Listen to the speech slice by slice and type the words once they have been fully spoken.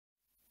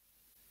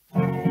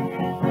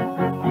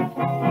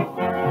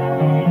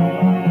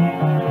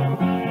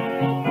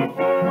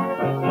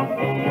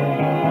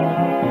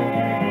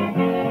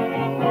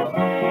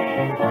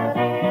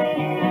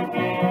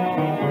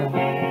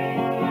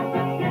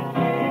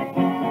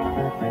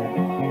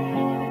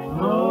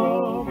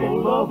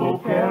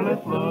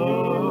careless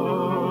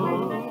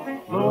love.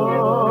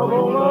 Love,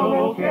 oh love,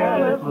 oh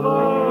careless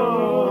love.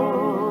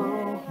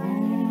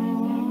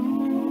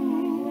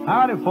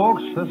 Howdy,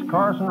 folks. This is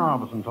Carson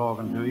Robison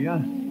talking to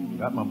you.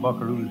 Got my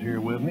Buckaroos here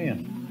with me,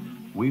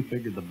 and we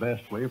figured the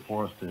best way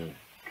for us to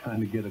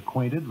kind of get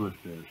acquainted was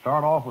to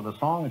start off with a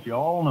song that you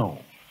all know.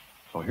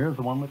 So here's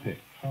the one we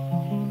picked.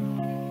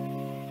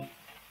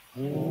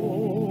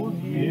 Oh,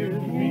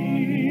 give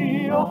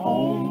me a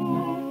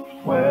home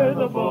where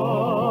the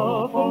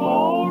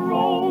buffalo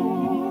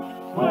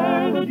roam,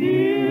 where the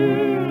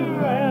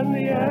deer and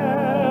the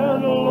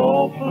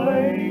antelope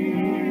play,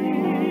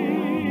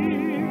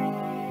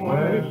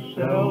 where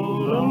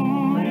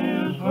seldom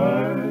is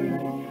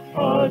heard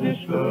a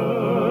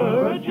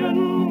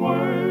discouraging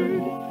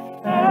word,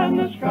 and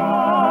the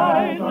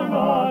skies are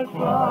not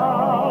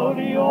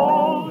cloudy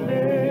all day.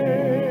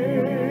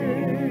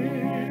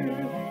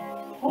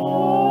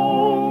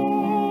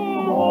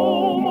 Home,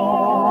 home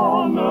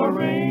on the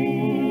range,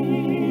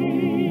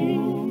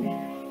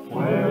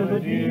 where the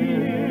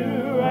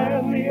deer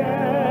and the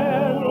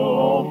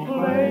antelope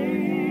play,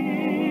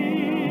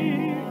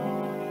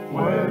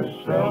 where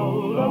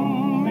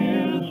seldom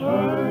is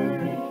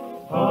heard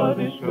a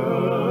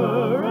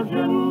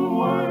discouraging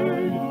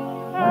word,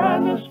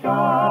 and the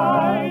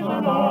skies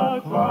are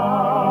not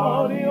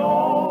cloudy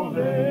all day.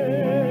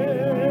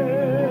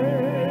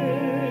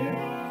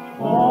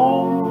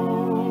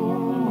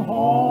 Home,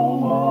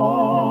 home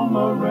on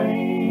the range,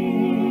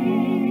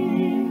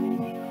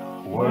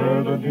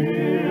 where the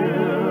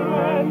deer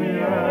and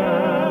the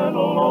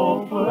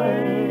antelope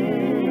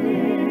play,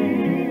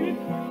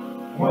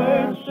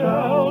 where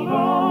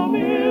seldom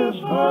is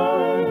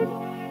heard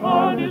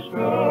a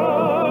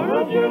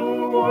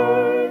discouraging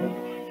word,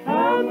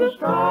 and the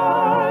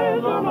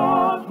skies are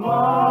not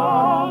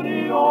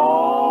cloudy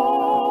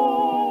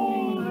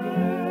all day.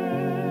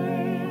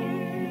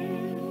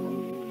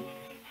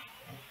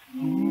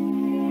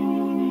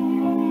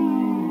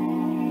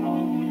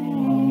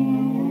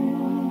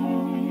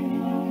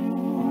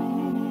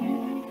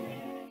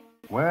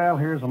 Well,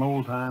 here's an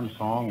old-time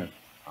song that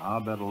I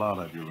bet a lot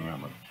of you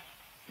remember.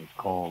 It's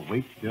called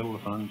Wait Till the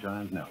Sun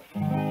Shines Nellie.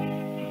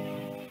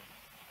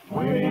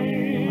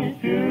 Wait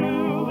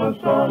till the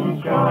sun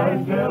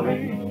shines,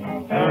 Nellie,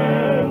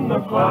 and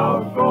the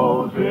cloud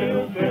goes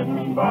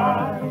drifting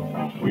by.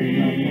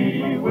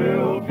 We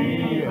will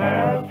be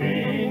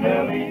happy,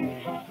 Nellie,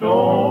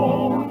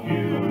 don't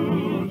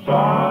you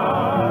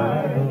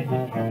sigh.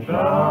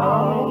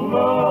 Down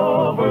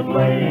Lover's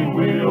Lane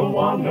we'll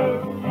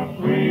wander,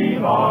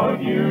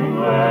 sweetheart,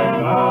 you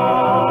and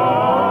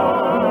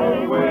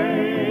I.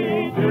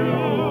 Wait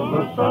till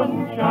the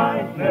sun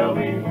shines,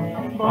 Nellie,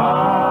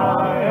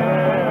 by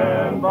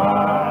and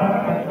by.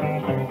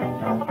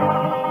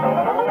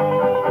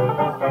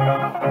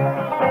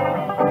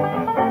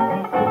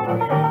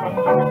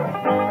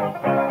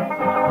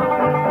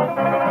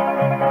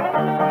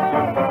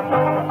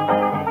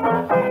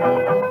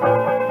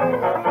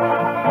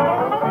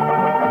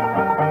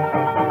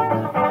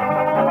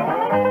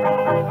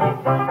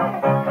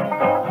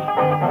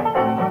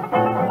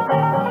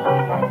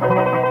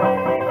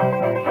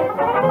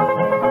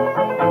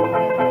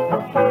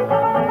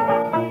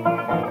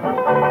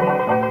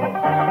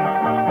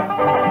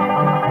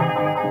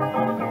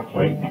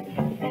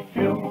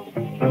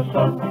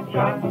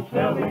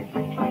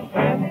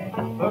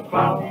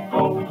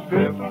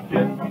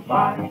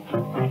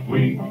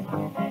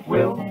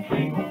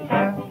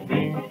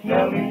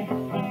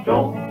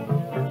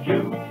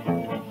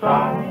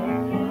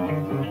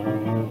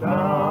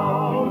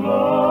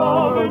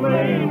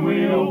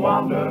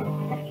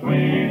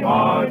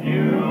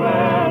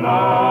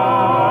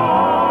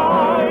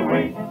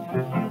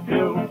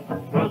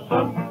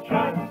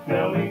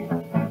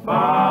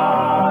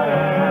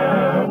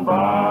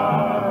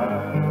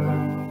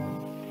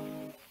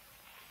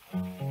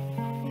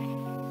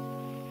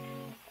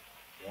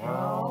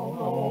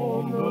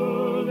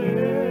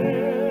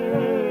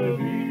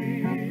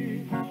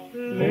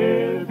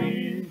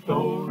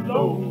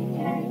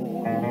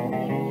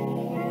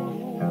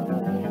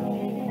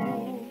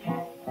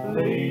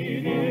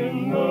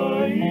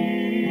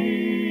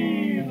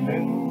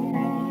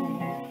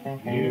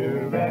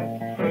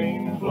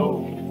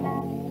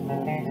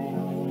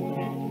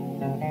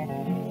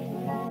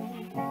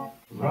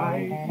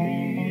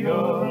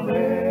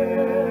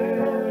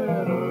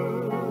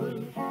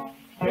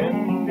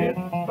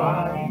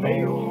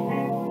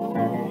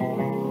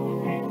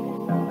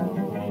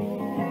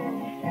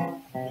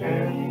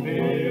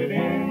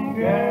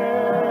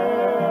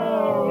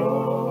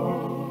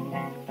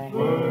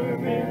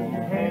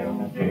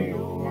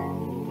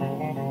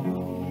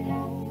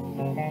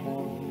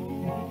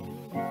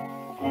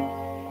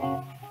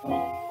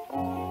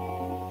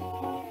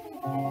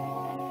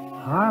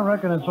 I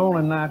reckon it's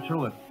only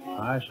natural that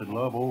I should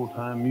love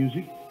old-time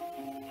music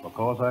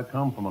because I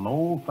come from an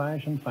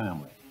old-fashioned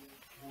family.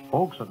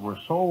 Folks that were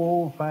so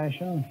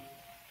old-fashioned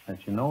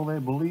that, you know, they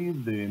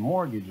believed the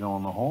mortgage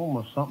on the home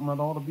was something that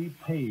ought to be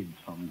paid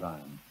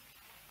sometime.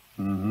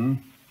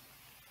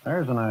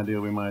 There's an idea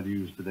we might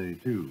use today,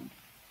 too.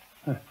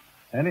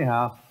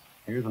 Anyhow,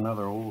 here's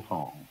another old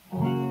song.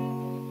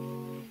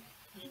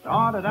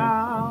 Started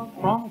out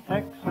from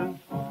Texas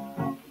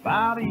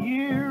about a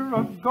year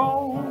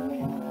ago.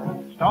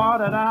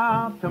 Started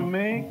out to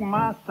make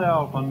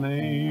myself a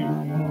name.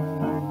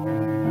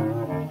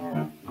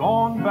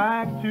 Going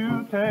back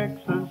to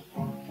Texas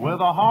with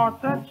a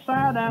heart that's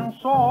sad and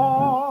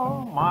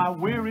sore. My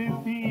weary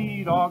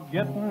feet are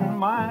getting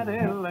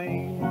mighty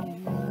lame.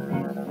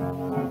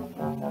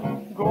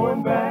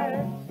 Going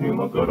back to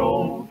my good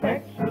old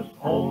Texas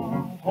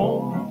home,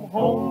 home,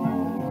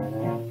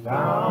 home.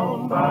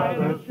 Down by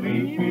the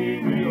sleepy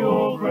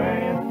Rio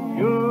Grande,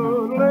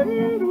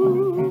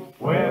 yodeling-doo,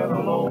 where the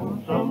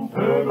lonesome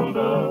turtle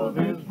dove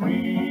is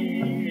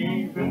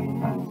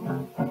weeping,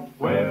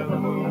 where the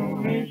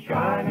moon is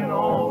shining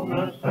on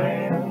the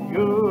sand,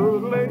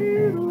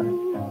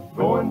 yodeling-doo.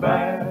 Going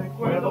back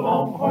where the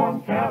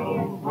longhorn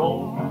cattle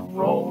roam,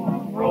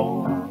 roam,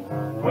 roam,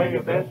 where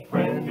your best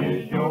friend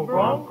is your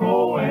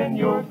bronco and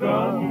your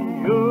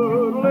gun,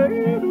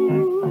 yodeling-doo.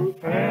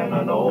 And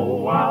I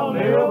know I'll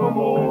never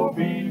more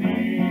be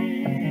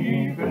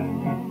leaving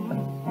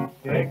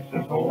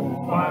Texas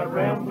home. My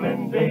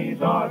rambling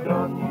days are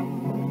done.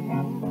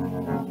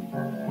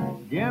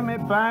 Give me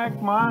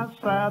back my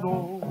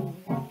saddle,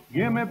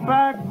 give me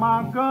back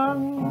my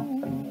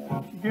gun,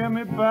 give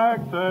me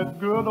back that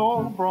good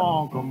old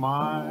bronc of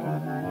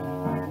mine.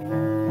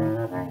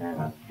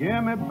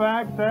 Give me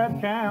back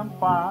that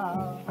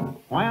campfire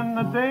when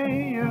the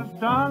day is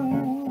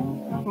done.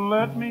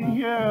 Let me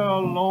hear a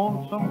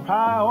lonesome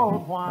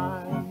coyote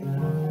whine.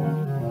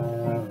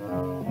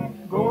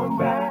 Going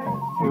back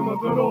to my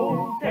good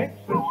old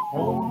Texas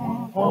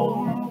home,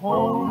 home,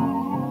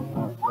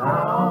 home.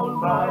 Down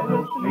by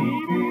the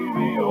sleepy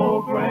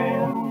Rio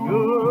Grande,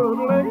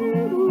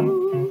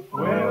 yodeling-doo,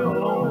 where the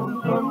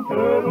lonesome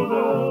turtle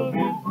dove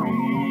is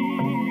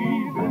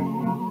breathing,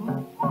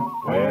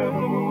 where the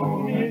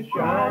moon is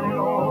shining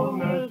on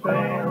the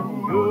sand,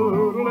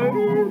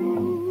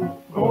 yodeling-doo.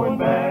 Going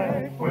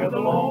back where the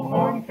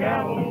longhorn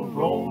cattle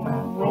roam,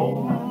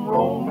 roam,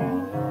 roam,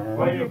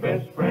 where your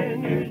best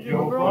friend is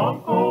your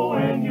bronco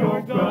and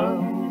your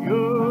gun,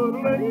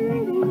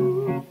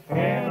 yodeling-doo.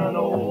 And I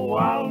know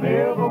I'll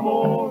never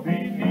more be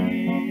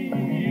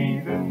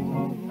leaving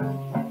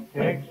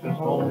Texas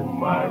home.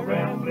 My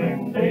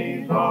rambling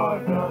days are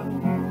done.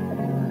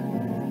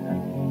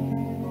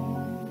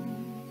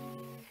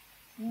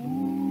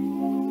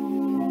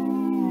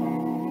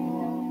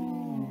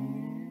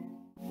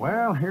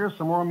 Well, here's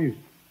some more music.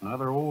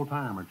 Another old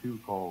time or two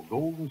called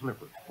Golden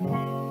Slippers.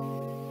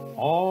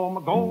 All my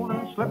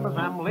golden slippers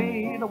I'm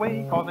laid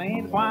away, 'cause I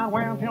ain't quite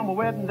wearing till my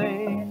wedding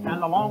day.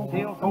 And the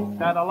long-tailed coat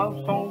that I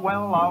love so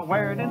well, I'll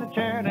wear it in the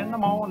chair in the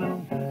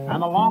morning.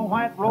 And the long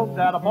white robe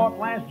that I bought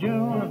last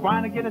June, is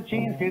going to get a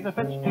change case if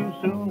it's too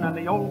soon. And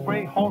the old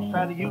gray horse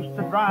that I used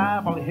to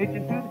drive, I'll hitch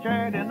it to the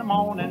chair in the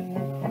morning.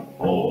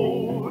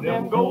 Oh,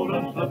 them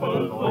golden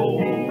slippers,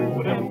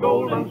 oh, them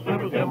golden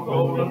slippers, them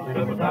golden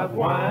slippers I'd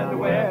wind to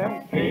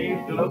wear, case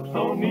to look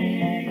so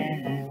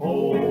neat.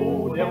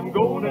 Oh, them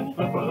golden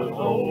slippers,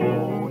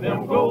 oh,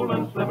 them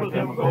golden slippers,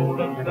 them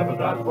golden slippers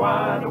I'd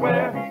wind to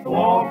wear, to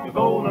walk the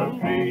golden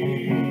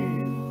street.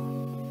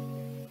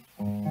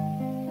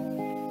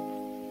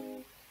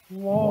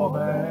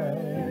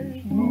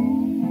 Wabash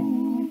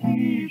Moon,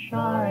 keep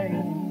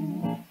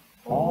shining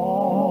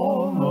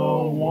on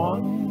the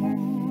one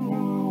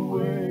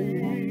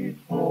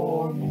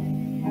for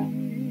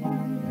me.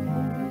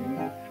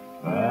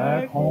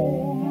 Back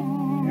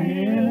home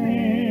in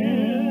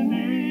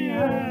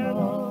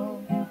Indiana,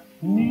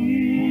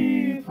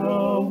 neath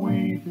the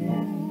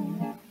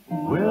weeping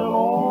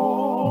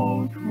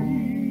willow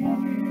tree,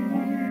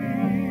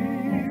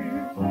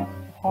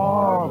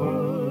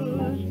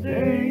 harvest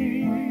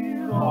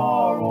days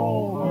are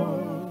over,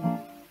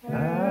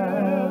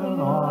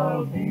 and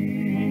I'll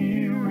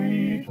be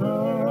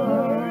returning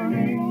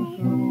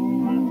soon.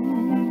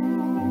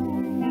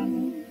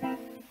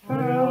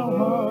 Tell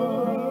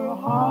her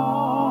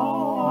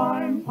how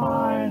I'm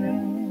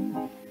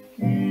pining,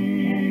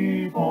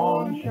 keep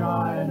on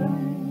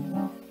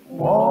shining,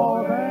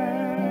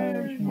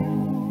 Wabash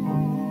Moon.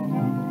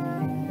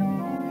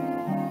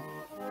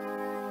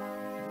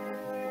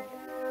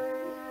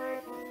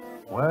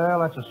 Well,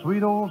 that's a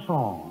sweet old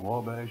song,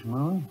 Wabash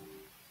Moon.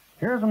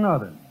 Here's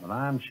another that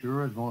I'm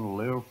sure is going to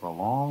live for a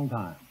long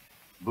time.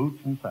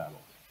 Boots and Saddles.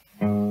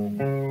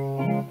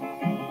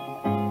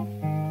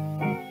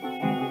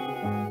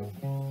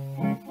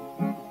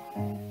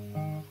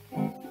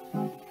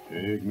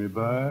 Take me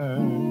back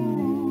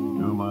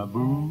to my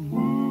boots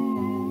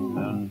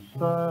and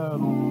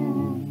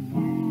saddle.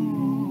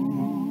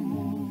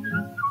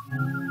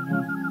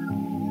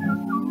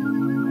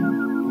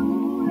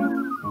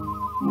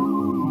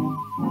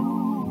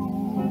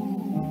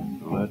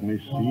 Let me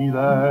see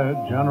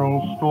that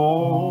general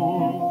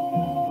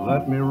store.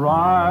 Let me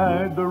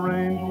ride the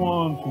range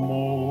once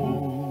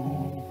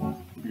more.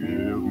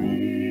 Give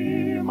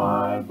me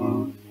my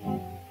boots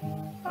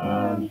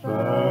and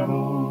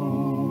saddle.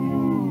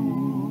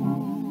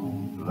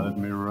 Let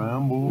me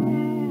ramble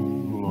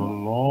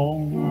along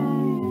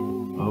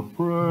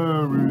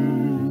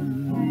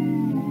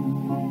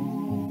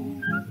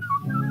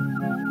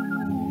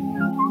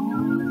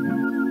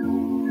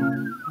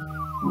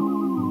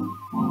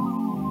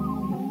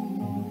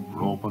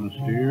pumping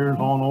steers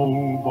on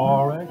old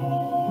Bar X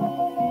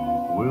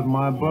with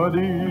my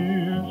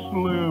buddies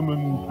Slim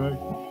and Peck.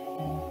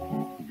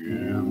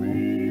 Give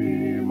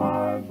me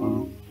my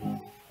boots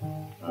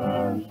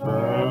and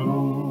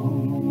saddle.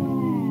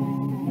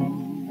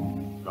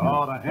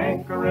 Got a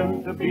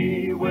hankering to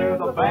be with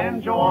a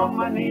banjo on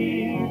my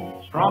knee,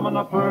 strumming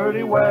a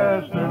pretty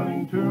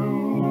western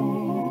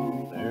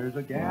tune. There's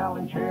a gal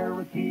in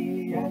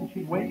Cherokee and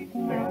she's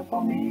waiting there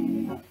for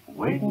me,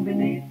 waiting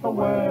beneath the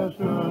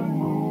western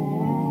moon.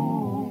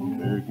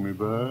 Take me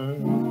back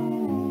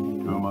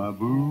to my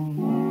boots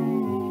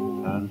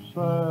and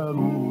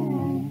saddle.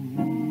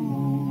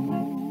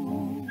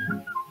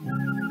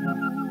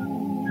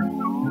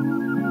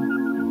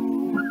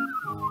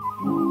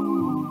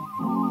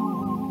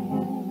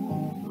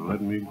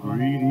 Let me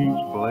greet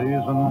each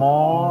blazing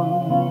morn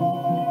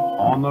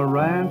on the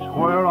ranch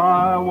where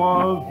I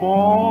was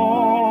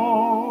born.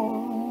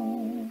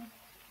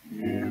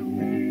 Give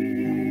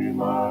me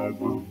my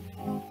boots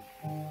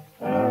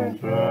and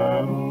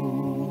saddle.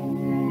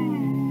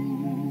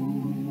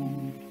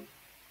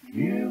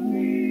 Give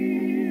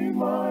me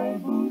my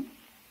boots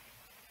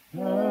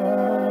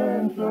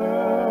and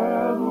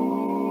saddle.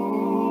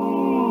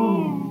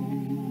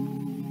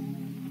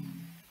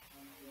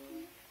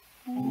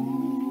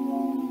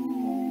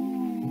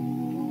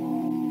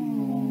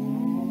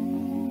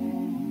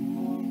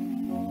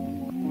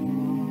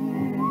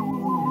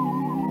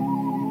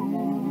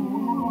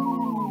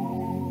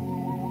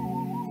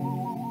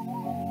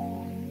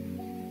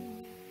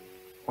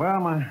 Well,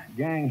 my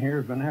gang here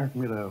has been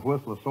asking me to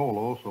whistle a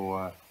solo, so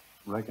I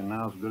reckon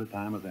now's as good a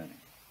time as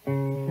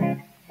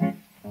any.